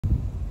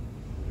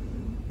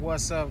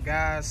What's up,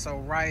 guys? So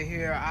right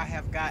here I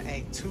have got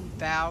a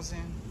 2000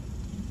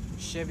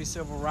 Chevy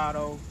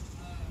Silverado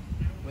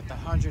with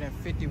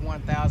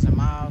 151,000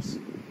 miles.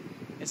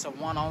 It's a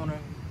one owner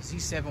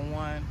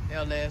Z71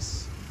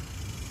 LS.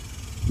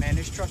 Man,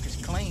 this truck is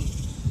clean.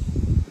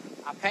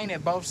 I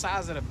painted both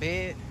sides of the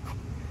bed,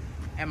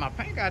 and my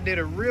paint guy did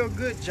a real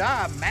good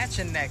job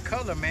matching that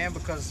color, man,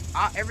 because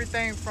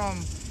everything from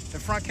the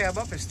front cab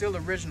up is still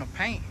original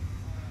paint.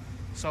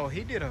 So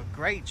he did a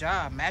great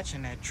job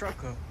matching that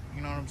truck up. You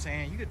know what I'm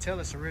saying? You could tell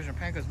it's original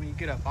paint because when you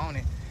get up on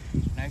it,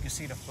 now you can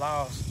see the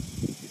flaws.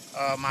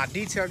 My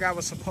detail guy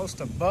was supposed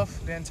to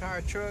buff the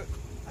entire truck.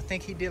 I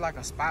think he did like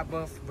a spot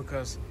buff,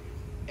 because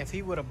if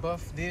he would have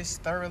buffed this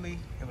thoroughly,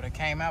 it would have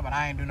came out, but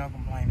I ain't do no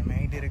complaining, man.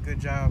 He did a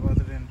good job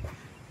other than,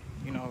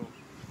 you know,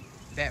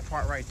 that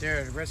part right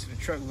there. The rest of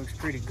the truck looks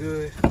pretty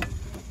good.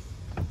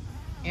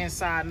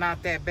 Inside,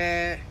 not that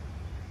bad.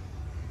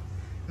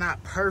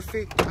 Not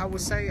perfect, I would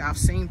say. I've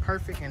seen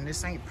perfect, and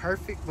this ain't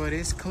perfect, but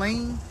it's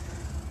clean.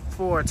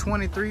 For a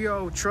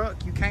 23-year-old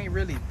truck, you can't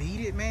really beat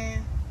it,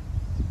 man.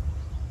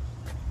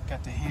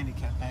 Got the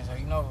handicap thing, so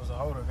you know it was an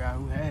older guy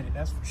who had it,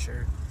 that's for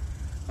sure.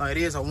 It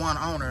is a one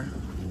owner.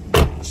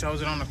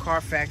 Shows it on the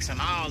Carfax and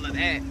all of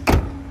that.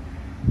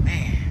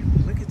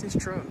 Man, look at this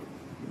truck.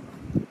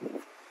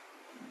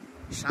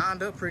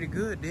 Shined up pretty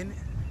good, didn't it?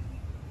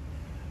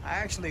 I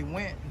actually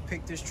went and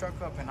picked this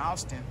truck up in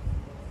Austin.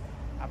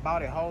 I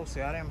bought it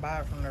wholesale. I didn't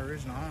buy it from the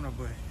original owner,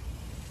 but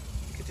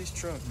look at this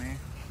truck, man.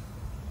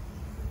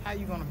 How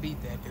you gonna beat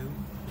that, dude?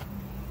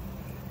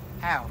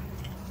 How?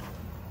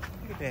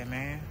 Look at that,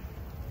 man.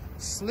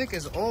 Slick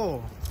as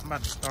oil. I'm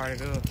about to start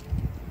it up.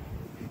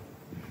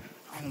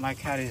 I don't like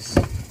how this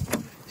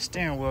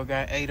steering wheel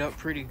got ate up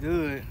pretty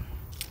good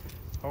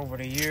over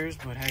the years,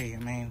 but hey,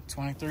 I mean,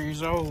 23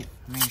 years old.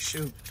 I mean,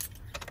 shoot.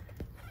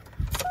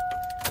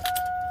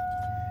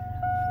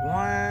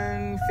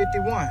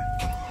 151.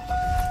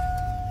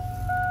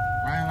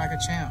 Riding like a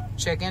champ.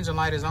 Check engine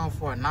light is on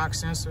for a knock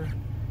sensor.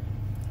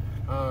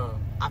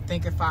 I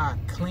think if I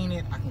clean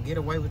it, I can get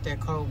away with that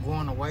code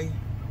going away.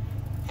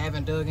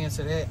 Haven't dug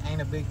into that.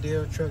 Ain't a big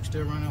deal. Truck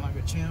still running like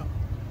a champ.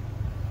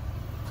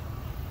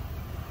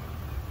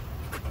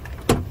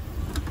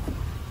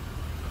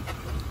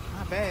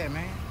 Not bad,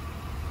 man.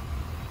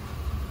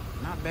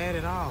 Not bad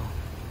at all.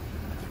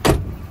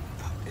 Pop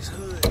this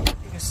hood.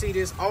 You can see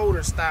this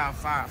older style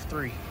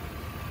 5.3.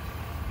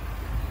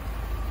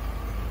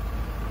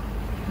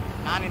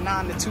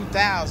 99 to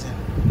 2000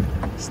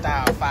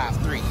 style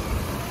 5.3.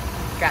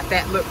 Got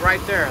that look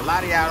right there. A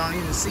lot of y'all don't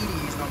even see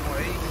these no more.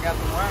 They even got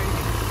the wire. You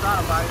can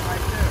thought about it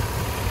right there.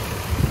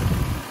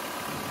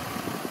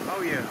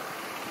 Oh yeah.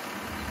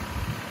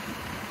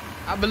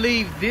 I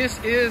believe this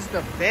is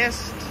the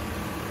best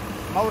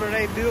motor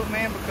they built,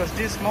 man, because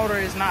this motor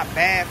is not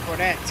bad for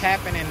that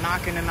tapping and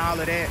knocking and all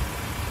of that.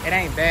 It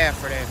ain't bad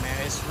for that,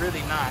 man. It's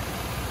really not.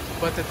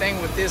 But the thing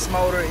with this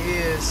motor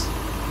is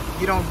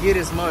you don't get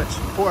as much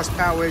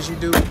horsepower as you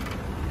do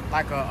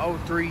like a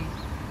 03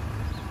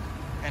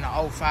 and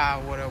a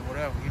 05, whatever,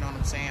 you know what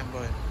I'm saying?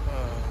 But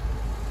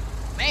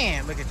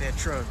man, look at that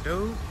truck,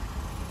 dude.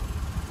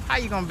 How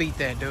you gonna beat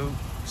that, dude?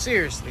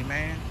 Seriously,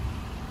 man.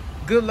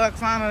 Good luck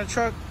finding a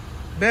truck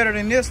better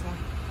than this one.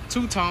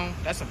 Two-tone.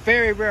 That's a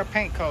very rare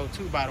paint code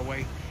too, by the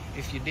way,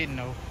 if you didn't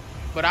know.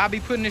 But I'll be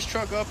putting this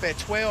truck up at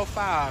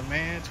 12.5,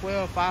 man.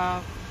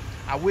 12.5.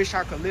 I wish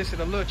I could list it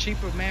a little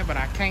cheaper, man, but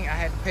I can't. I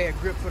had to pay a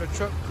grip for the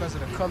truck because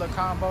of the color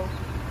combo.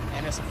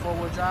 And it's a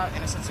four-wheel drive,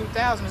 and it's a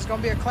 2000. It's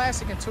gonna be a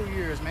classic in 2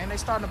 years, man. They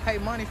starting to pay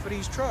money for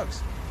these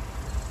trucks.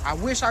 I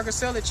wish I could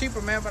sell it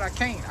cheaper, man, but I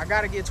can't. I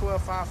gotta get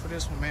 12.5 for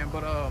this one, man.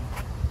 But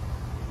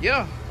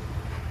yeah,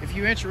 if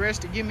you're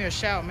interested, give me a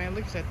shout, man.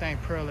 Look at that thing,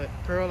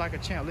 pearl like a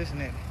champ. Listen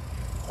to that.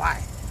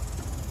 Quiet.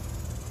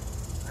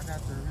 I got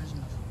the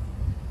original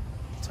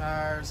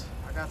tires.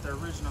 I got the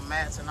original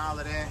mats and all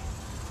of that.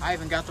 I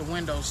even got the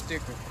window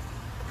sticker.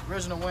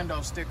 Original window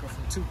sticker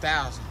from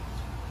 2000.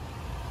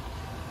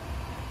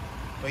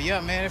 But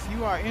yeah, man, if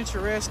you are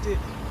interested,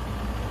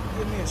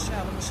 give me a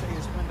shout. Let me show you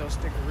this window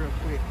sticker real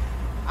quick.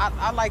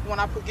 I like when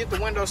I get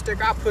the window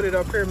sticker, I put it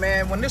up here,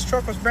 man. When this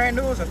truck was brand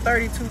new, it was a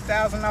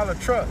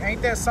 $32,000 truck.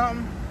 Ain't that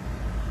something?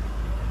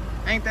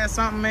 Ain't that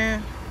something,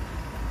 man?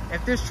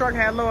 If this truck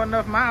had low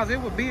enough miles,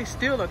 it would be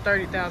still a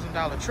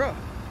 $30,000 truck.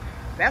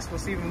 That's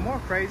what's even more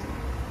crazy.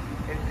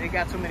 It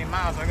got too many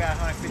miles. I got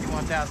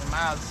 151,000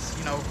 miles,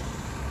 you know,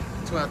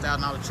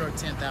 $12,000 truck,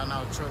 $10,000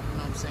 truck, you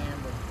know what I'm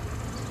saying? But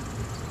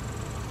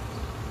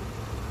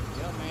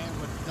yeah, man,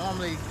 but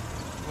normally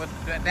with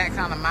that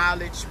kind of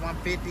mileage,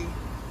 150,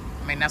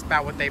 I mean, that's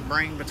about what they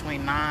bring,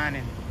 between 9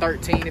 and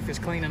 13 if it's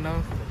clean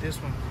enough. But this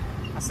one,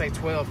 I say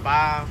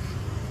 12.5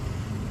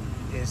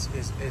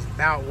 is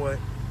about what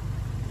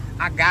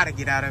I gotta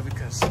get out of it,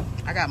 because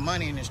I got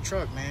money in this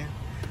truck, man.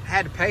 I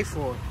had to pay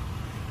for it.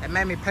 That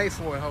made me pay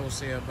for it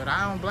wholesale, but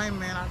I don't blame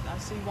them, man. I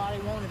see why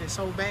they wanted it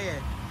so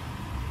bad.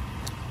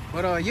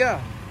 But yeah,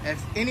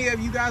 if any of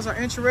you guys are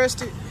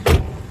interested,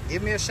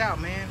 give me a shout,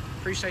 man.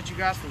 Appreciate you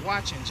guys for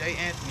watching. Jay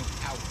Anthony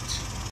out.